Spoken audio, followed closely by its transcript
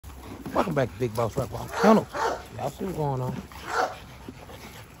Welcome back to Big Boss Rock Wild Kennels. Y'all see what's going on.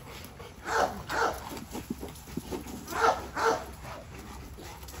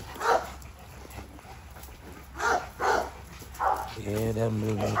 Yeah, that's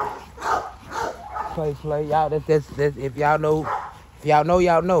moving. Play. Y'all, that's if y'all know,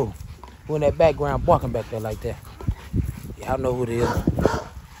 y'all know. Who in that background barking back there like that? Y'all know who it is.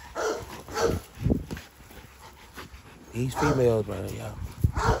 These females right here, y'all.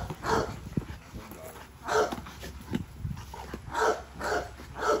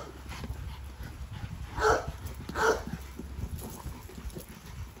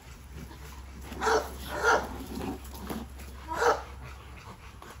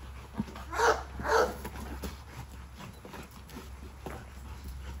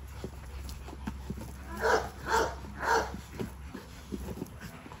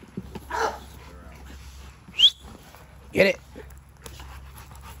 Get it.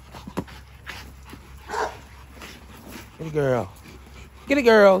 Get it, girl. Get it,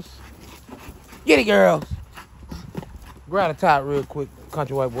 girls. Get it, girls. Grab the top real quick,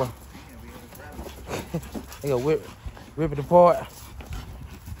 country white boy. They gonna rip it apart.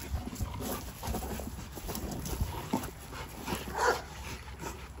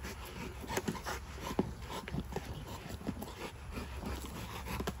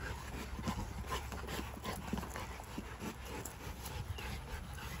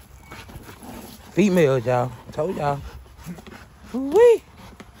 Females, y'all. Told y'all. Woo-wee.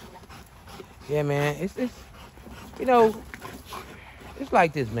 Yeah, man. It's you know, it's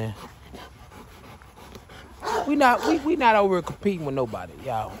like this, man. We not over competing with nobody,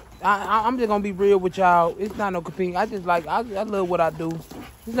 y'all. I'm just gonna be real with y'all. It's not no competing. I love what I do.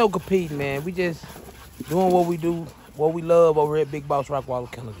 There's no competing, man. We just doing what we do, what we love over at Big Boss Rock Wild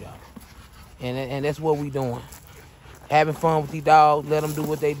Kennels, y'all. And that's what we doing. Having fun with these dogs, let them do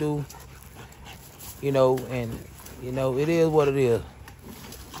what they do. You know, and you know, it is what it is.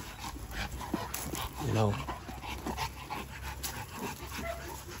 You know.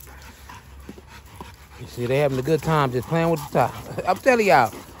 You see, they having a good time just playing with the top. I'm telling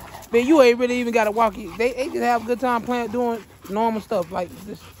y'all, man, you ain't really even got to walk. They just have a good time playing, doing normal stuff. Like,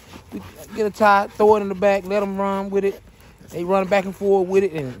 just get a tie, throw it in the back, let them run with it. They run back and forth with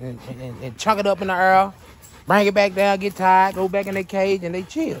it and chunk it up in the air. Bring it back down, get tired, go back in their cage, and they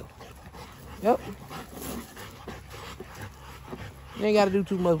chill. Yep. You ain't got to do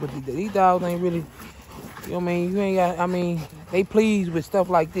too much with these. These dogs ain't really, you know what I mean? You ain't got, I mean, they pleased with stuff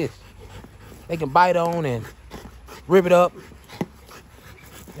like this. They can bite on and rip it up.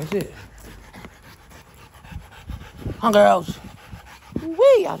 That's it. Huh, girls?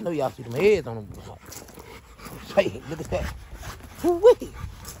 Wee! I know y'all see them heads on them. Say, look at that. Wee!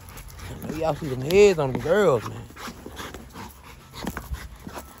 I know y'all see them heads on them girls, man.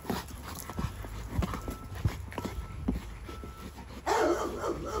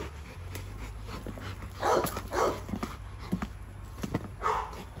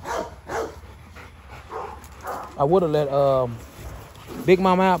 I would have let Big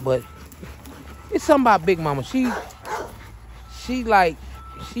Mama out, but it's something about Big Mama. She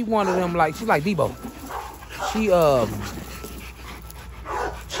one of them, like, she like Debo. She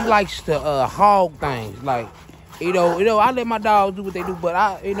likes to hog things. Like, you know, I let my dogs do what they do, but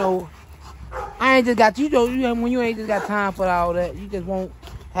I ain't just got, when you ain't just got time for all that, you just won't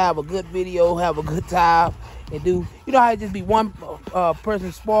have a good video, have a good time, and do, you know how it just be one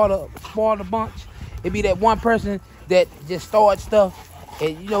person spoil the bunch? It be that one person that just starts stuff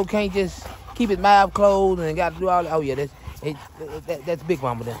and, you know, can't just keep his mouth closed and got to do all that. Oh, yeah, that's Big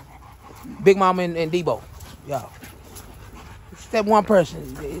Mama then. Big Mama and Debo. Y'all. It's that one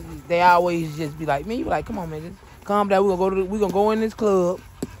person. They always just be like, man, you be like, come on, man, just calm down. We're gonna go in this club.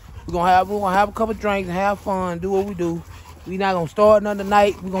 We're gonna have a couple drinks and have fun, do what we do. We not gonna start another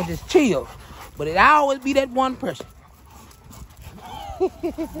night. We're gonna just chill. But it always be that one person.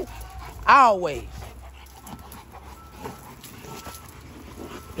 Always.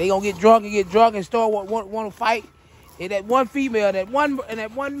 They gonna get drunk and start want to fight. And that one female, and that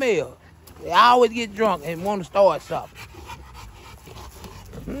one male, they always get drunk and want to start something.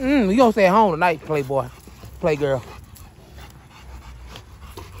 You gonna stay at home tonight, playboy, playgirl.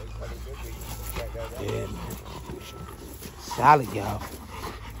 Yeah, man. Solid, y'all.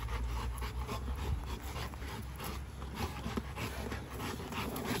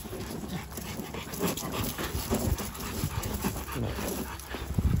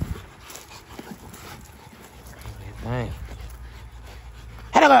 Dang.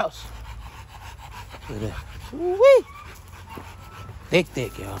 Hello, girls. Look at that. Woo-wee.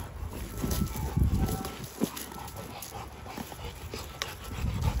 Thick, y'all.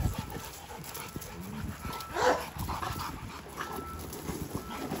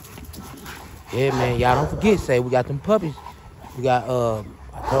 Yeah, man, y'all don't forget, say we got them puppies. We got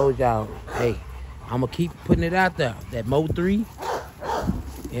I told y'all, hey, I'ma keep putting it out there. That Mo 3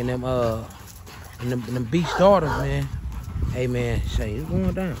 and them beast starters, man. Hey man, say it's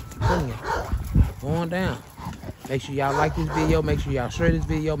going down. I'm telling you, going down. Make sure y'all like this video, make sure y'all share this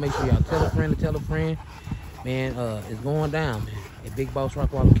video, make sure y'all tell a friend to tell a friend. Man, it's going down, man. At Big Boss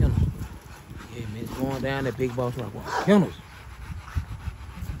Rockwilder Kennels. Yeah, man, it's going down at Big Boss Rockwilder Kennels.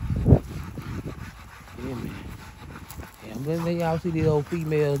 Yeah, man. Yeah, I'm gonna let y'all see these old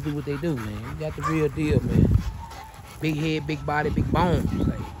females do what they do, man. You got the real deal, man. Big head, big body, big bones.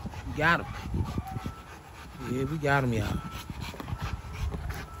 Like, we got them. Yeah, we got them, y'all.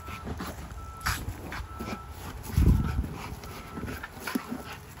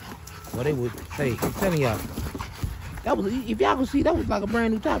 Well, they would say, I'm telling y'all. That was, if y'all can see, that was like a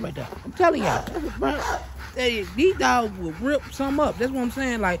brand new top right there. I'm telling y'all, that was brand. These dogs will rip some up. That's what I'm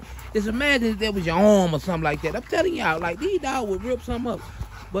saying. Like, just imagine if that was your arm or something like that. I'm telling y'all, like, these dogs will rip some up.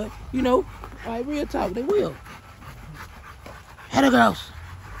 But, you know, like, real talk, they will. Here they goes.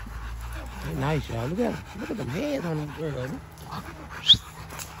 They're nice, y'all. Look at them heads on them girls.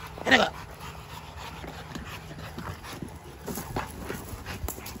 Here they go.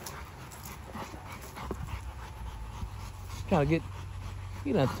 Trying to get,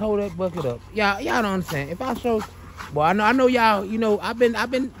 you done tore that bucket up. Y'all don't understand. If I show, boy, I know y'all. You know, I've been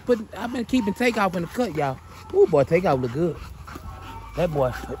keeping Takeoff in the cut, y'all. Ooh, boy, Takeoff look good. That boy,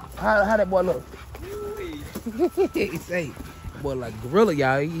 how that boy look? He say, boy, like gorilla,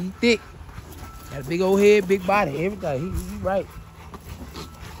 y'all. He thick. Got a big old head, big body, everything. He right.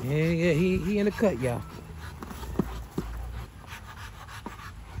 Yeah, he in the cut, y'all.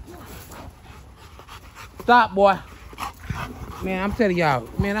 Stop, boy. Man, I'm telling y'all,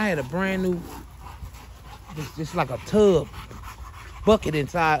 man, I had a brand new, just like a tub, bucket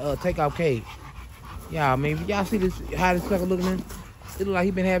inside Takeoff cage. Y'all, man, y'all see this, how this sucker looking in? It look like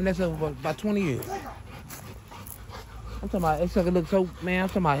he been having that sucker for about 20 years. I'm talking about, that sucker look so, man, I'm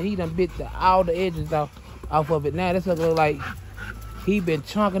talking about he done bit all the edges off of it. Now that sucker look like he been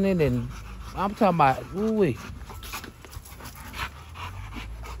chunking it, and I'm talking about, ooh-wee.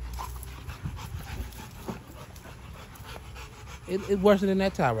 It's worse than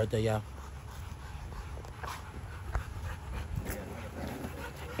that tie right there, y'all.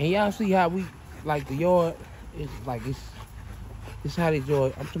 And y'all see how we, like the yard, it's like, it's how this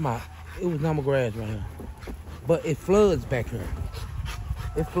yard, I'm talking about, it was number grass right here. But it floods back here.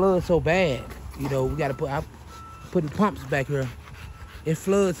 It floods so bad. You know, we gotta I'm putting pumps back here. It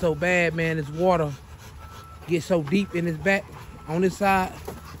floods so bad, man, this water gets so deep in this back, on this side.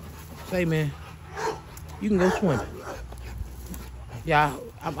 Say, man, you can go swimming. Yeah,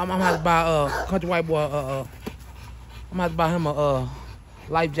 I'm gonna have to buy country white boy. I'm gonna have to buy him a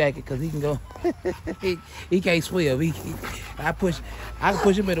life jacket because he can go. he can't swim. I can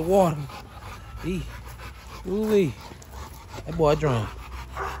push him in the water. Ooh-wee, that boy drowned.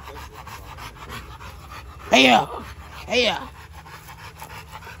 Hey yeah, hey yeah.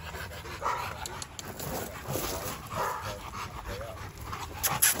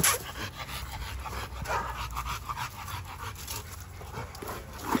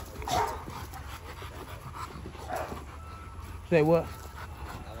 Say what? I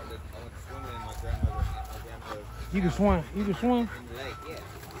went swimming in my grandmother's. You can swim. You can swim? In the lake, yeah.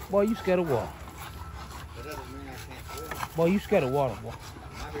 Boy, you scared of water. That doesn't mean I can't swim. Boy, you scared of water, boy.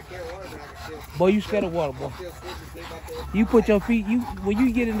 I'm not scared of water, but I can still. Boy, you scared of water, boy. Still swim and stay back there. You put your feet. When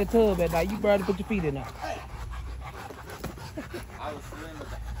you get in the tub at night, you better put your feet in there. I was swimming with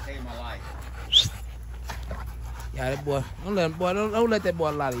the day of my life. Yeah, that boy. Don't let that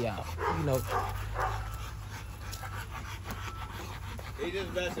boy lie to y'all. You know. He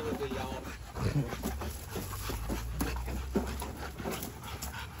just messing with the y'all.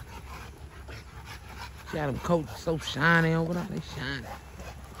 See how them coats so shiny over there? They shiny.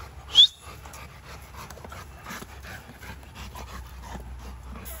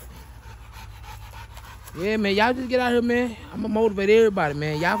 Yeah, man, y'all just get out here, man. I'm gonna motivate everybody,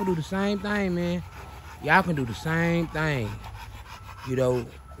 man. Y'all can do the same thing, man. Y'all can do the same thing. You know,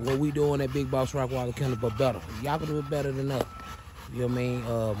 what we doing at Big Boss Rockwilder Kennels, but better. Y'all can do it better than us. You know what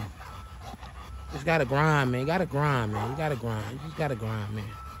I mean? Just gotta grind, man. You gotta grind, man. You gotta grind. You just gotta grind, man.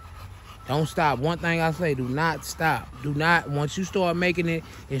 Don't stop. One thing I say, do not stop. Do not, once you start making it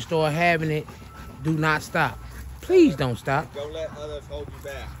and start having it, do not stop. Please don't stop. Don't let others hold you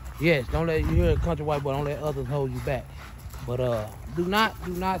back. Yes, don't let, you hear a country white boy, don't let others hold you back. But do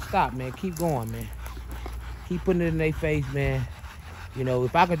not stop, man. Keep going, man. Keep putting it in their face, man. You know,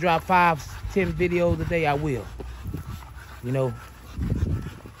 if I could drop 5-10 videos a day, I will. You know.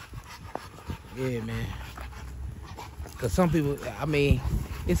 Yeah, man. Cause some people, I mean,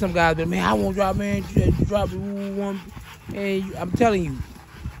 it's some guys that, man, I won't drop, man. You drop it, one. And I'm telling you,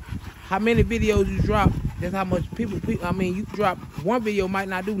 how many videos you drop, that's how much people, I mean, you drop one video might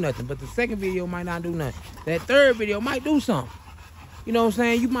not do nothing, but the second video might not do nothing. That third video might do something. You know what I'm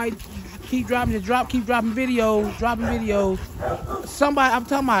saying? You might keep dropping keep dropping videos. Somebody, I'm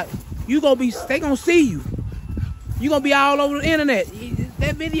talking about, they gonna see you. You gonna be all over the internet.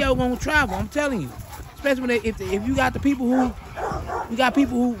 That video gonna travel, I'm telling you. Especially when if you got people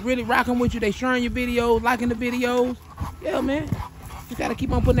who really rocking with you, they sharing your videos, liking the videos. Yeah, man. You gotta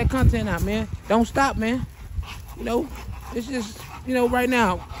keep on putting that content out, man. Don't stop, man. You know, it's just, you know, right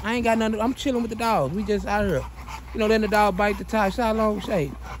now, I ain't got nothing. I'm chilling with the dogs. We just out here. You know, then the dog bite the tie. So how long?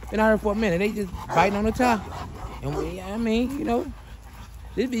 Say, been out here for a minute. They just biting on the tie. And I mean, you know,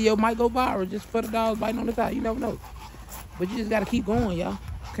 this video might go viral just for the dogs biting on the tie. You never know. But you just gotta keep going, y'all.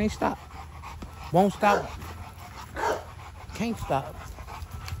 Can't stop. Won't stop. Can't stop.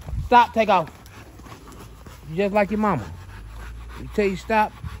 Stop, take off. You just like your mama. You tell you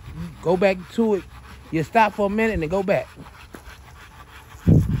stop, you go back to it. You stop for a minute and then go back.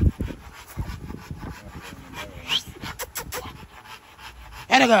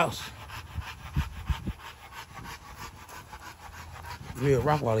 There it goes. Real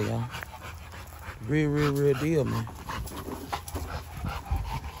Rottweiler, y'all. Real deal, man.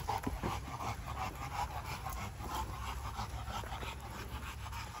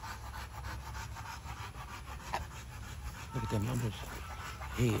 Look at them numbers.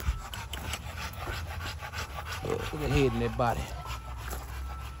 Head. Look at the head and that body.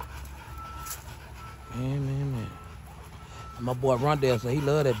 Man. My boy Rondell said he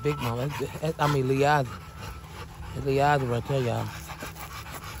love that big mama. I mean, Lee Isaac. That's Lee Isaac right there, y'all.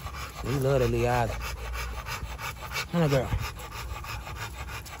 He love that Lee Isaac. Honey girl.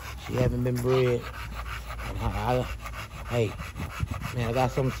 She haven't been bred. Hey, man, I got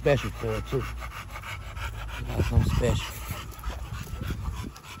something special for her, too. I got something special.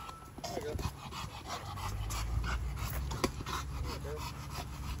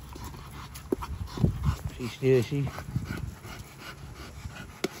 She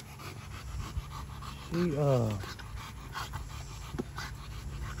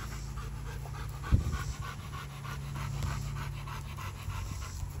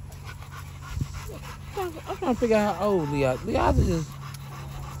I'm trying to figure out how old Lee Isaac is.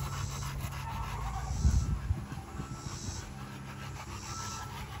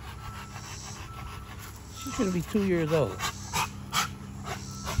 She shouldn't be 2 years old.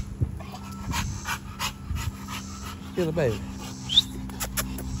 Still a baby.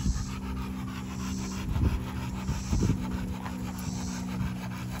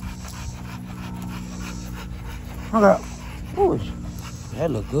 Okay. Ooh,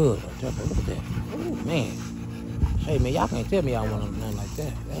 that look good. Look at that. Oh man. Hey man, y'all can't tell me y'all want nothing like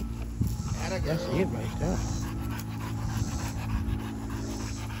that. That's it right there.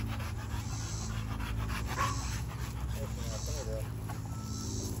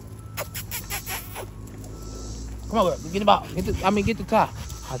 Come on, girl. Get the ball. Get the tie. I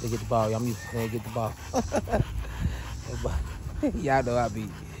have to get the ball. I'm used to saying get the ball. Y'all know I be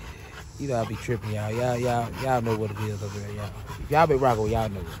tripping, y'all. Y'all know what it is over there, y'all. If y'all be rocking, y'all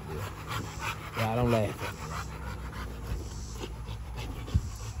know what it is. Y'all don't laugh at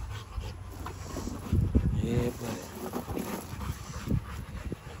me. Yeah, but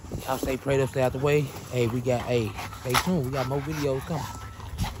y'all stay prayed up, stay out the way. Hey, stay tuned. We got more videos coming.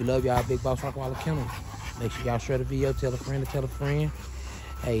 We love y'all, Big Boss Rottweiler Kennel. Make sure y'all share the video, tell a friend to tell a friend.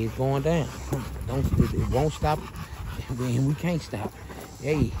 Hey, it's going down. It won't stop. We can't stop.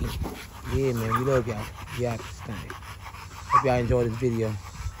 Hey, yeah, man, we love y'all. We out this thing. Hope y'all enjoyed this video.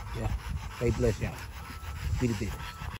 Yeah, stay blessed, y'all. Be the big.